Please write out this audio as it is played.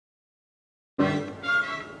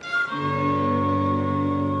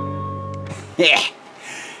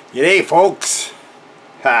G'day, folks.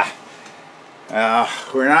 We're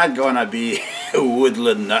not gonna be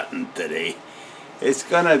woodland nutting today. It's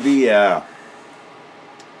gonna be well,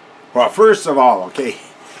 first of all, okay,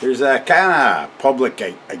 there's a kind of public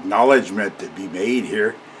acknowledgement to be made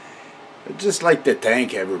here. I'd just like to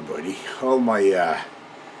thank everybody. All my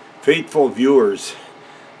faithful viewers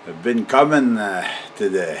have been coming to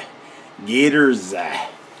the Gators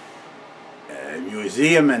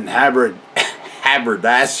Museum and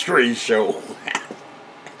Haberdashery show.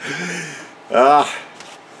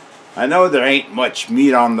 I know there ain't much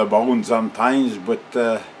meat on the bone sometimes,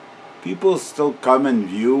 but people still come and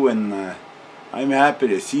view, and I'm happy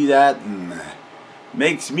to see that, and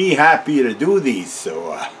makes me happy to do these,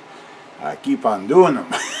 so I keep on doing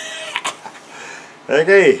them.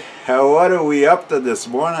 Okay, what are we up to this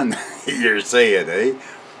morning? You're saying, eh?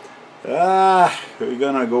 We're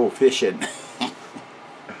gonna go fishing.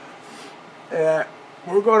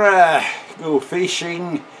 We're gonna go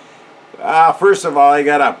fishing. First of all, I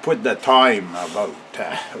gotta put the time about,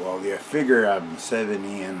 well, you figure I'm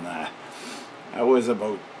 70, and I was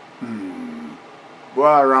about,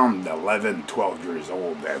 well, around 11, 12 years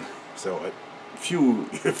old then. So a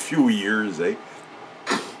few years, eh?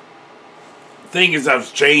 Things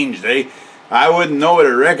have changed, eh? I wouldn't know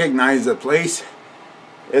to recognize the place.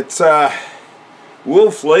 It's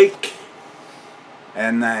Wolf Lake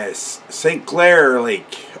and St. Clair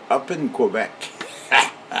Lake up in Quebec.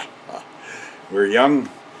 We're young.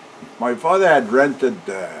 My father had rented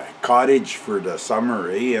a cottage for the summer,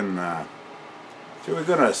 eh? And so we're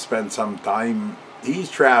gonna spend some time. He's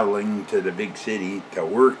traveling to the big city to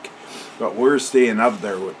work, but we're staying up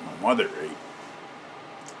there with my mother, eh?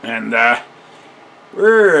 And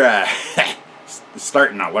we're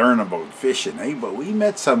starting to learn about fishing, eh? But we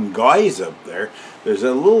met some guys up there. There's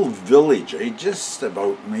a little village, eh? Just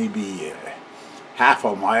about maybe half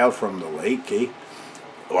a mile from the lake, eh?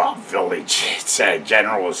 Well, village. It's a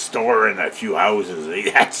general store and a few houses, eh?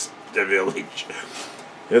 That's the village.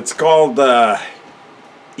 It's called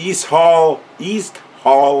East Hall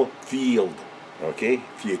Field. Okay,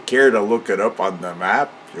 if you care to look it up on the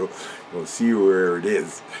map, you'll see where it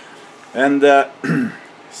is. And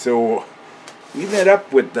so we met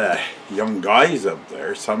up with the young guys up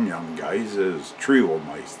there. Some young guys. There's 3 of them.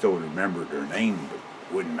 I still remember their name, but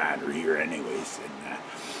wouldn't matter here anyways. And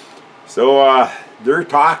so they're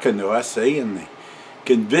talking to us, eh? And they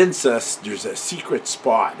convince us there's a secret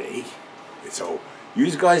spot, eh? So you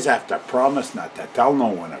guys have to promise not to tell no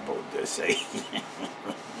one about this, eh?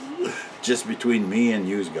 Just between me and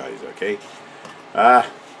you guys, okay?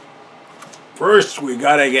 First we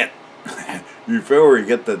gotta get, before we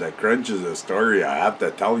get to the crunches of the story, I have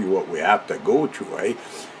to tell you what we have to go through, eh?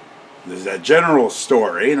 There's a general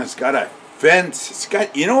store, eh? And it's got a fence. It's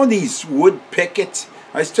got, you know, these wood pickets?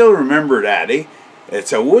 I still remember that, eh?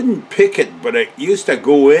 It's a wooden picket, but it used to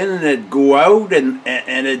go in and it'd go out, and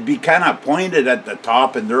it'd be kind of pointed at the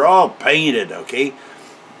top, and they're all painted, okay?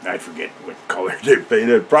 I forget what color they're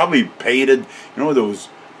painted. Probably painted, you know, those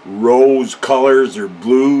rose colors or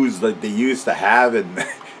blues like they used to have in the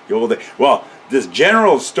old day. Well, this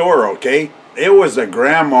general store, okay, it was the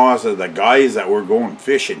grandmas of the guys that were going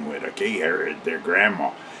fishing with, okay, or their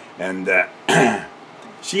grandma. And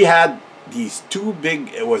she had these 2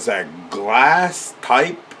 big, it was a glass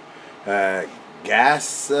type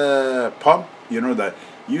gas pump, you know, that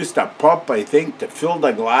used to pump, I think, to fill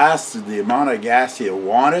the glass to the amount of gas you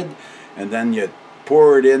wanted, and then you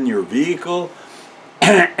pour it in your vehicle.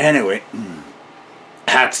 Anyway,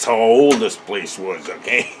 that's how old this place was,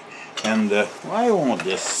 okay? And why won't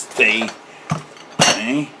this stay,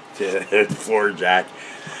 eh? To floor jack.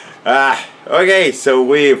 Okay, so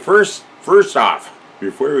we first off,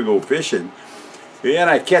 before we go fishing, we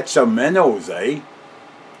gotta catch some minnows, eh?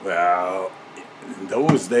 Well, in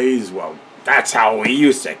those days, well, that's how we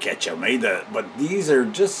used to catch them, eh? But these are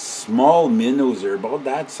just small minnows. They're about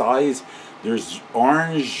that size. There's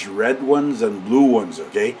orange, red ones, and blue ones,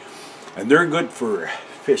 okay? And they're good for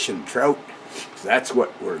fishing trout. So that's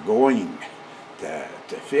what we're going to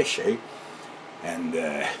fish, eh? And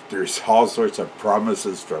there's all sorts of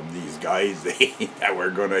promises from these guys, eh? That we're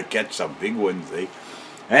going to catch some big ones, eh?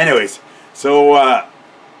 Anyways, so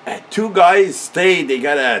 2 guys stayed. They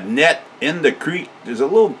got a net in the creek. There's a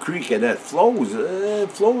little creek and it flows.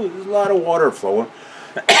 There's a lot of water flowing.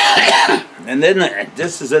 And then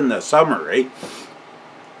this is in the summer, right?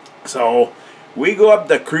 So we go up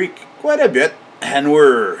the creek quite a bit, and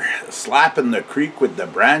we're slapping the creek with the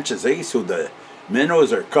branches, eh? So the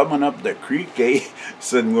minnows are coming up the creek, eh?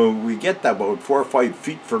 So when we get about 4 or 5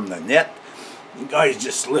 feet from the net, The guy's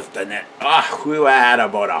just lifting it. Ah, we had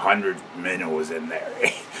about 100 minnows in there.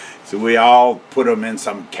 Eh? So we all put them in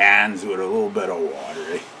some cans with a little bit of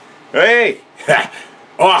water. Eh? Hey!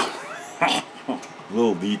 Oh!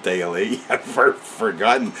 Little detail, eh? I've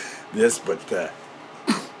forgotten this, but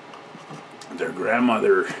their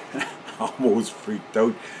grandmother almost freaked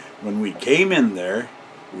out. When we came in there,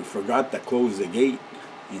 we forgot to close the gate,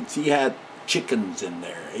 and she had chickens in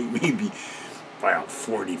there, eh? Maybe about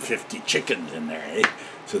 40, 50 chickens in there, eh?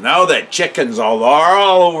 So now that chickens are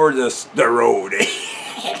all over the road, eh?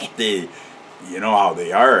 You know how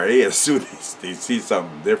they are, eh? As soon as they see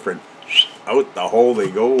something different, out the hole they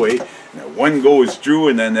go, eh? And one goes through,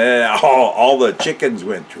 and then all the chickens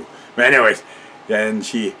went through. But anyways, then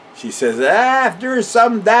she says, if there's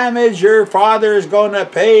some damage, your father's going to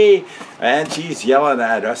pay. And she's yelling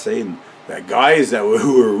at us, saying the guys that we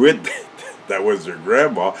were with, that was her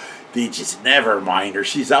grandma, they just never mind her.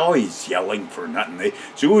 She's always yelling for nothing.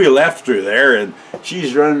 So we left her there, and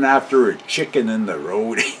she's running after a chicken in the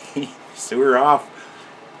road. So we're off,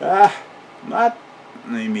 not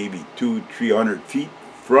maybe 200-300 feet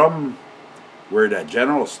from where that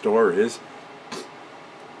general store is,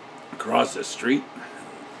 across the street.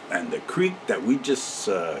 And the creek that we just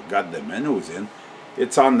got the minnows in,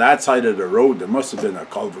 it's on that side of the road. There must have been a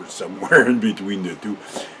culvert somewhere in between the two.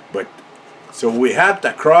 But so we had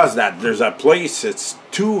to cross that. There's a place, it's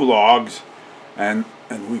 2 logs, and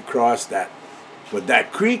we crossed that. But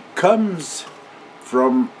that creek comes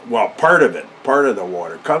from, well, part of the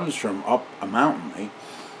water comes from up a mountain, eh?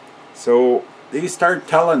 So they start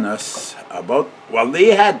telling us about, well,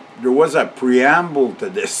 there was a preamble to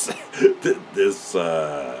this this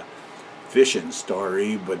fishing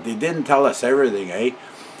story, but they didn't tell us everything, eh?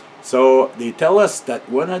 So they tell us that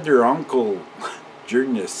one of their uncle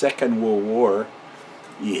during the Second World War,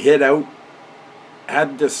 he hid out,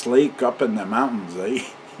 had this lake up in the mountains, eh?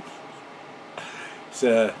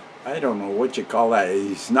 So I don't know what you call that.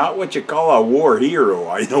 He's not what you call a war hero,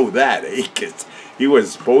 I know that, eh? 'Cause he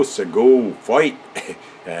was supposed to go fight,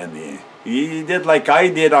 and he did like I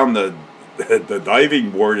did on the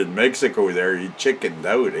diving board in Mexico there. He chickened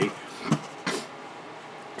out, eh?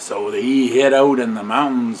 So he hid out in the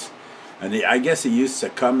mountains, and I guess he used to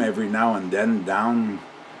come every now and then down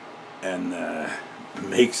and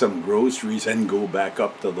make some groceries and go back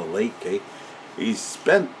up to the lake, eh? He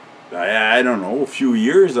spent, I don't know, a few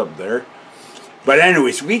years up there. But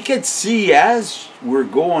anyways, we could see as we're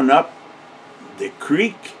going up the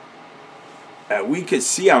creek, we could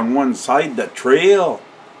see on one side the trail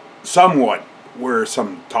somewhat where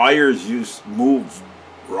some tires used to move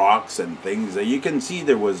rocks and things. You can see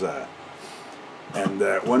there was a, and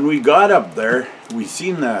when we got up there, we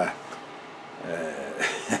seen the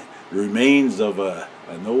remains of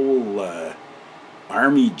an old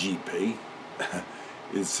army jeep, eh?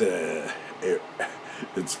 It's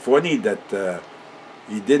funny that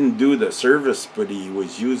he didn't do the service, but he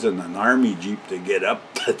was using an army jeep to get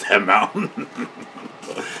up to the mountain.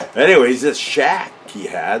 Anyways, this shack he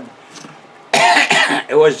had,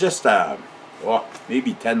 it was just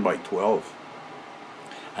maybe 10 by 12.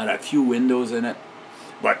 Had a few windows in it.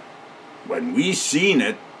 But when we seen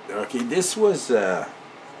it, okay, this was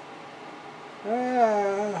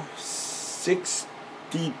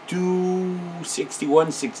 62,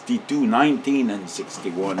 61, 62, 19 and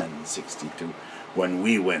 61 and 62 when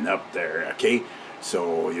we went up there, okay?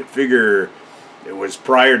 So you figure it was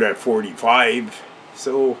prior to 45,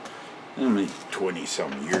 so I mean 20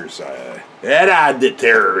 some years. It had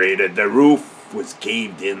deteriorated. The roof was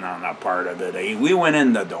caved in on a part of it, eh? We went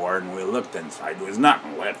in the door and we looked inside. There was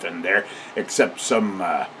nothing left in there except some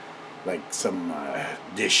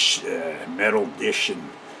dish, metal dish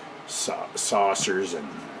and saucers and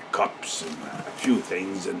cups and a few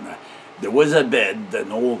things, and there was a bed,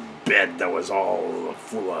 an old bed that was all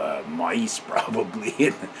full of mice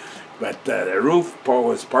probably, but the roof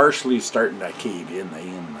was partially starting to cave in,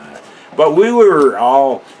 but we were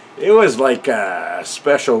all, it was like a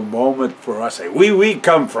special moment for us. We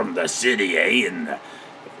come from the city, eh, and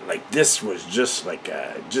like this was just like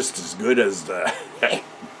just as good as the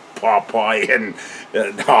Popeye and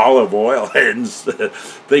olive oil and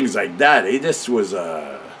things like that, eh? This was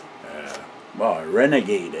a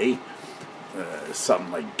renegade, eh?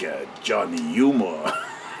 Something like Johnny Yuma.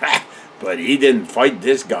 But he didn't fight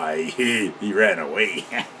this guy. He ran away.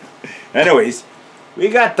 Anyways, we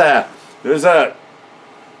got there's a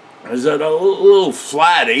little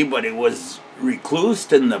flat, eh? But it was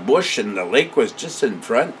reclused in the bush, and the lake was just in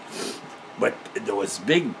front. But there was a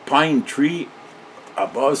big pine tree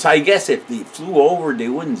above, so I guess if they flew over, they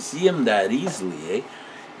wouldn't see him that easily,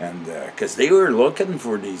 eh? and because they were looking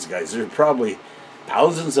for these guys. There's probably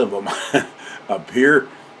thousands of them up here,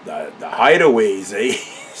 the hideaways, eh?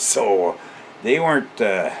 So they weren't,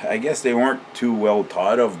 I guess they weren't too well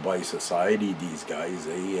thought of by society, these guys,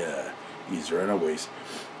 these runaways.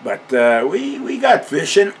 But we got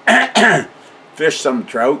fishing, fished some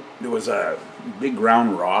trout. There was a big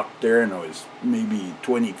round rock there, and it was maybe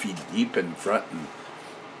 20 feet deep in front, and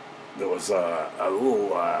there was a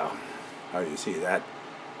little, how do you say that,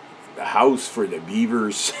 the house for the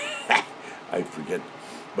beavers. I forget.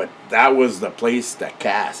 But that was the place to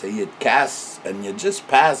cast. You'd cast, and you just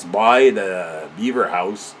pass by the beaver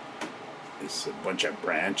house. It's a bunch of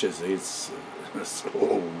branches. It's this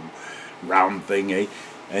little round thing, eh?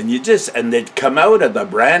 And you just, and they'd come out of the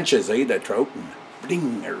branches, eh? The trout, and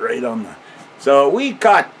bling, right on the. So we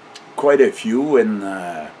caught quite a few, and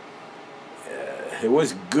it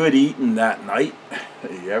was good eating that night.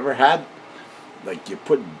 You ever had, like, you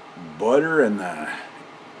put butter and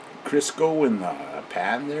Crisco in the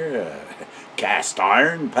pan there, cast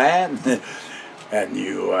iron pan, and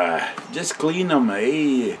you just clean them,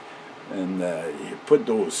 eh? And you put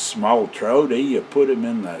those small trout, eh? You put them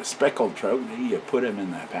in the speckled trout, eh? You put them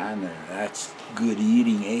in the pan there. That's good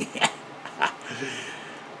eating, eh?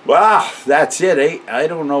 Well, that's it, eh? I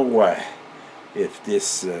don't know if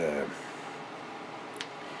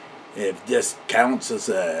this counts as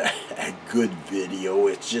a good video.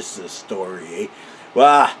 It's just a story, eh?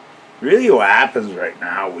 Well, really what happens right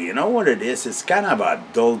now, you know what it is? It's kind of a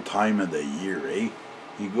dull time of the year, eh?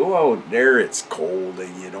 You go out there, it's cold,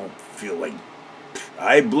 and you don't feel like...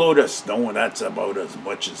 I blow the snow, and that's about as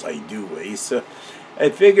much as I do, eh? So I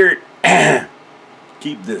figured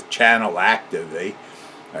keep this channel active, eh?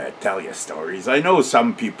 I tell you stories. I know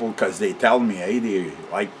some people, because they tell me, eh, they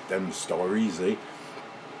like them stories, eh?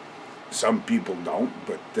 Some people don't,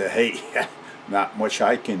 but hey, not much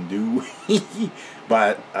I can do.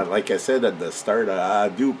 But like I said at the start, I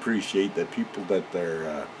do appreciate the people that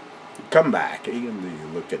are come back, eh, and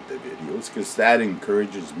they look at the videos, because that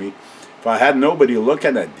encourages me. If I had nobody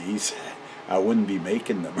looking at these, I wouldn't be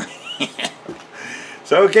making them.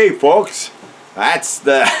 So okay, folks, that's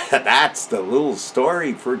the little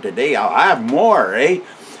story for today. I'll have more, eh?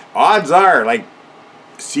 Odds are, like,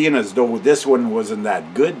 seeing as though this one wasn't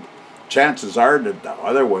that good, chances are that the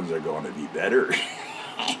other ones are going to be better.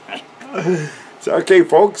 So, okay,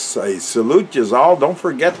 folks, I salute you all. Don't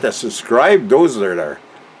forget to subscribe. Those that are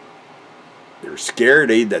they're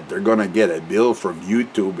scared, eh, that they're going to get a bill from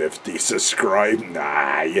YouTube if they subscribe.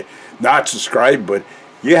 Nah, not subscribe, but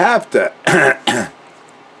you have to,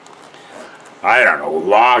 I don't know,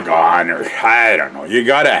 log on, or I don't know. You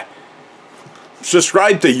got to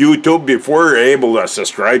subscribe to YouTube before you're able to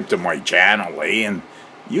subscribe to my channel, eh? And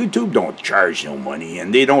YouTube don't charge no money,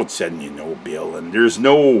 and they don't send you no bill, and there's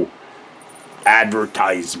no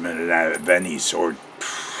advertisement of any sort.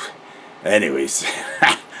 Anyways,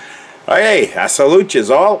 okay, I salute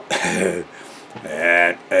you all.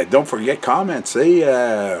 And don't forget comments,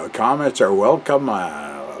 eh? Comments are welcome.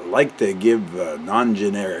 I like to give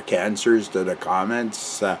non-generic answers to the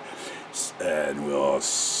comments, and we'll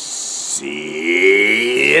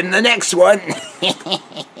see you in the next one.